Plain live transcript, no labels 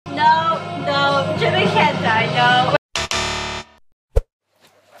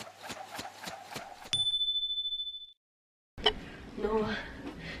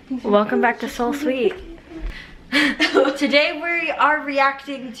Welcome back to SeoulSweet. Today we are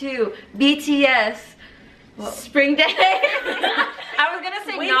reacting to BTS Spring Day. I was gonna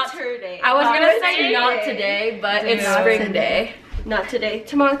say Winter Day. I was gonna say not today, but it's Spring Day. Not today.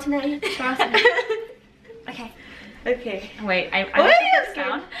 Tomorrow, tonight. Okay. Okay. Wait, I Wait, don't think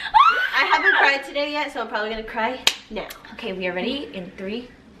down. I haven't cried today yet, so I'm probably gonna cry now. Okay, we are ready in 3,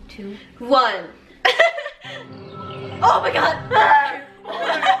 2, 1. Oh my god! Okay.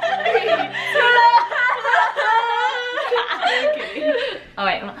 Oh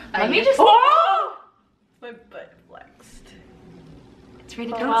wait, let me just. Oh! My butt flexed. It's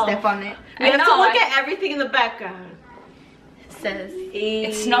ready to Don't go. step on it. We I have to know, look at everything in the background. It says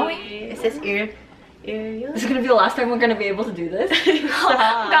It's snowing. It says ear. This is gonna be the last time we're gonna be able to do this.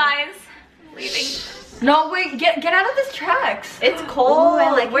 Guys, I'm leaving. No, wait, get out of the tracks. It's cold.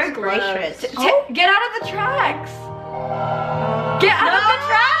 Ooh, like wear we're glaciers. Get out of the tracks. Get out of the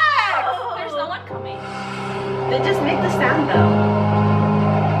tracks. There's no one coming. They just make the sound though.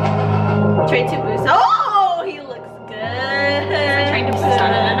 Train to Busan. Oh, he looks good. Train to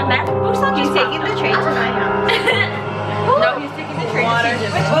Busan and then a map. Busan. He's taking the train to my house. No, he's taking the train to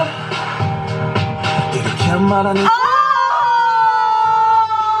Jimin.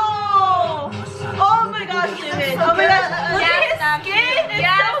 Oh my gosh, Jimin. Oh my gosh. Look at his skin.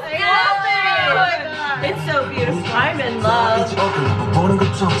 It's so beautiful. I'm in love.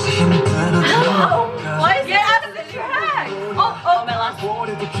 Why is get out of the track? Oh, my last.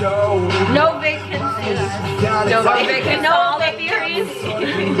 No vacancy. No vacancy. No theories.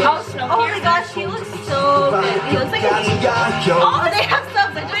 Oh my gosh, he looks so good. He looks like a oh, they have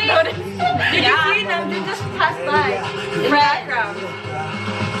stuff that just noticed. Did you see them? They just passed by. In the background.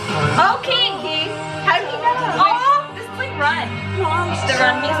 Oh, King. How did he know? Oh, this is like Run. The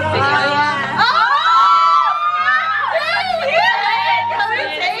Run music video. Oh!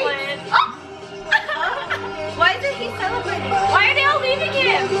 Why isn't he celebrating? Why are they all leaving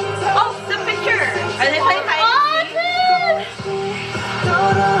him? Oh, the picture. Are they playing hide and seek?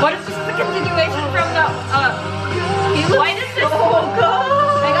 What if this is a continuation from the Why does this so good?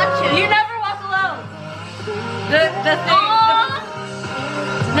 I got you. You never walk alone. The thing.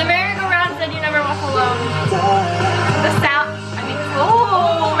 The merry-go-round said you never walk alone. The sound. I mean,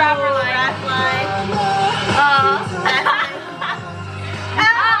 rapper line. Rap line.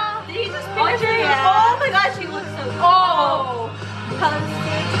 Did he just picture it? Oh my gosh, he looks so good. Oh.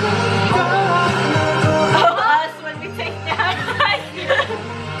 Us when we take naps.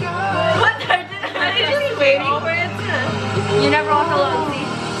 What are they just waiting for it to? You never walk alone, see?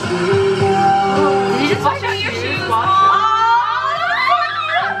 Did you just wash out your shoes?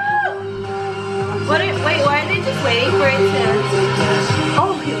 Wait, why are they just waiting for it to?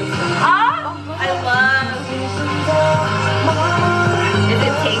 Oh, he looks so good. I love. Is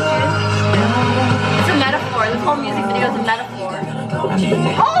it taken? It's a metaphor. This whole music video is a metaphor.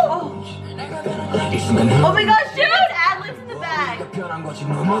 Oh! Oh my gosh, dude! Ad-libs in the bag. Oh!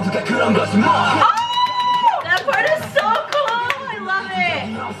 That part is so cool! I love it!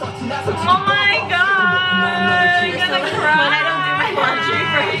 Oh my god! I'm gonna cry. When I don't do my laundry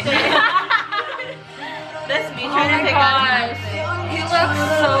first day. That's me trying to pick up. He looks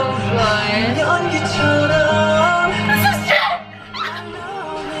so good. This is Jen!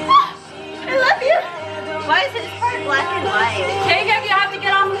 I love you! Why is his part black and white? Jacob, you have to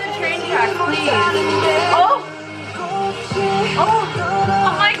get off of the train track, please. Oh!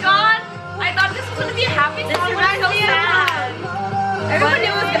 Oh my god! I thought this was gonna be a happy song. This reminds me of sad. Everyone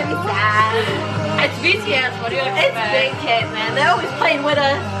knew it was gonna be sad. It's BTS, what do you expect? It's Big Hit, man. They're always playing with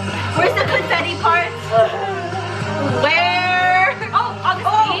us. Where's the confetti part? Where? Oh, August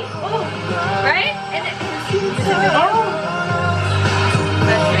Right? And that's right.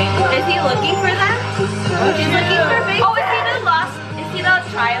 Is he looking for them? He's looking for Big Oh, is he the lost? Is he the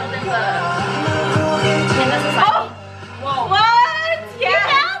child in the society? Oh! Whoa. What? Yeah. You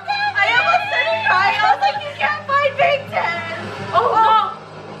found them? I almost started crying. I was like, you can't find Big Ten. Oh, no.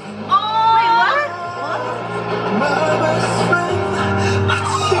 Oh. Wait, what?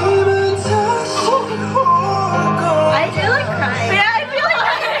 I feel like crying. Yeah, I feel like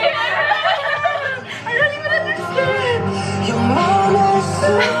crying. I don't even understand.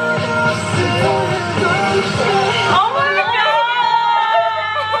 Oh my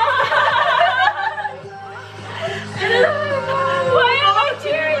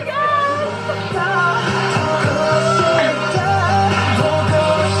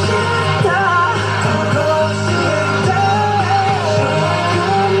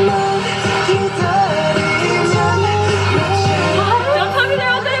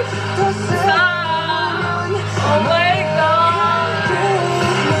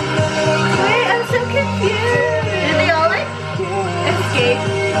escape.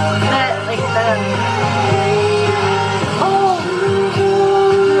 That like the. Oh.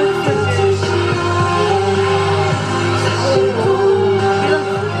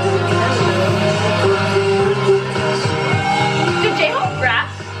 Did J-Hope rap?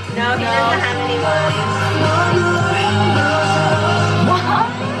 No, he doesn't have any lines.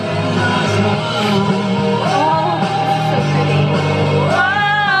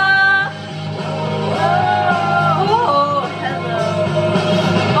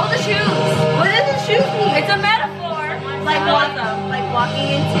 Walking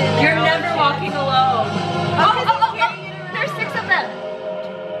into their You're never shoes. walking alone. Oh, there's 6 of them.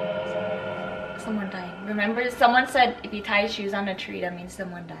 Someone died. Remember, someone said if you tie shoes on a tree, that means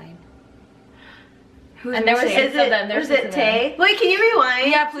someone died. And there was 6 of them. Was it Tay? Wait, can you rewind?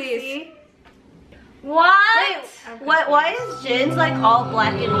 Yeah, please. See? What? Wait, why is Jin's like all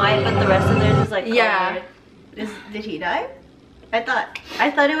black and white, but the rest of theirs is like colored? Yeah. Did he die? I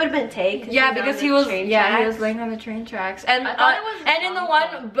thought it would have been Tay. Yeah, because he was he was laying on the train tracks, and and in the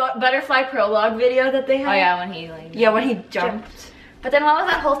one butterfly prologue video that they had. Oh yeah, when he like when he jumped. But then what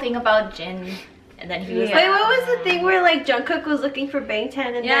was that whole thing about Jin? And then he was Wait, what was the thing where like Jungkook was looking for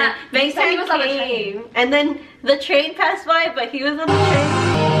Bangtan and then Bangtan was on the train, and then the train passed by, but he was on the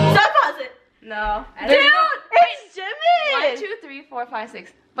train. Stop, pause it. No, dude, it's Jimin. 1, 2, 3, 4, 5,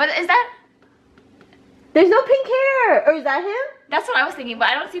 6. But is that? There's no pink hair, or is that him? That's what I was thinking, but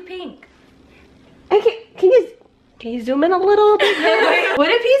I don't see pink. Okay, can you zoom in a little bit? What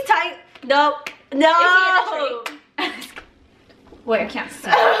if he's tight? No. Is he in a tree? Wait, I can't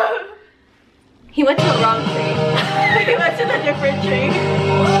see. He went to the wrong tree. He went to the different tree.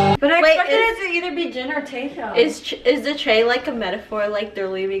 But I expected it to either be Jin or Taehyung. Is the train like a metaphor, like they're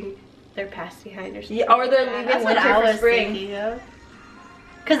leaving their past behind or something? Yeah, or they're leaving winter for spring.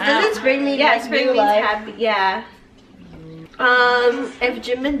 Because doesn't spring mean spring means happy? Yeah. If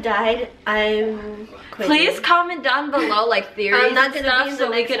Jimin died, I'm quitting. Please comment down below like theories. I'm not gonna and be in stuff the so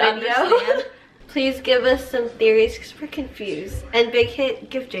we next could video. understand. Please give us some theories because we're confused. And Big Hit,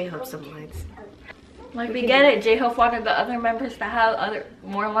 give J-Hope some lines. Like we get it, J-Hope wanted the other members to have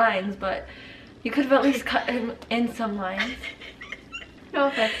more lines, but you could have at least cut him in some lines. No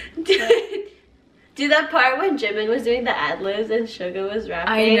offense. Do that part when Jimin was doing the ad-libs and Suga was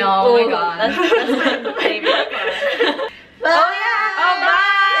rapping. I know, oh my god. That's my favorite part. Oh yeah! Oh,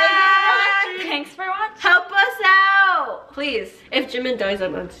 bye! Thanks for watching. Help us out! Please. If Jimin dies,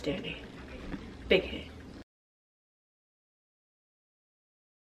 I'm unstanding. Big Hit.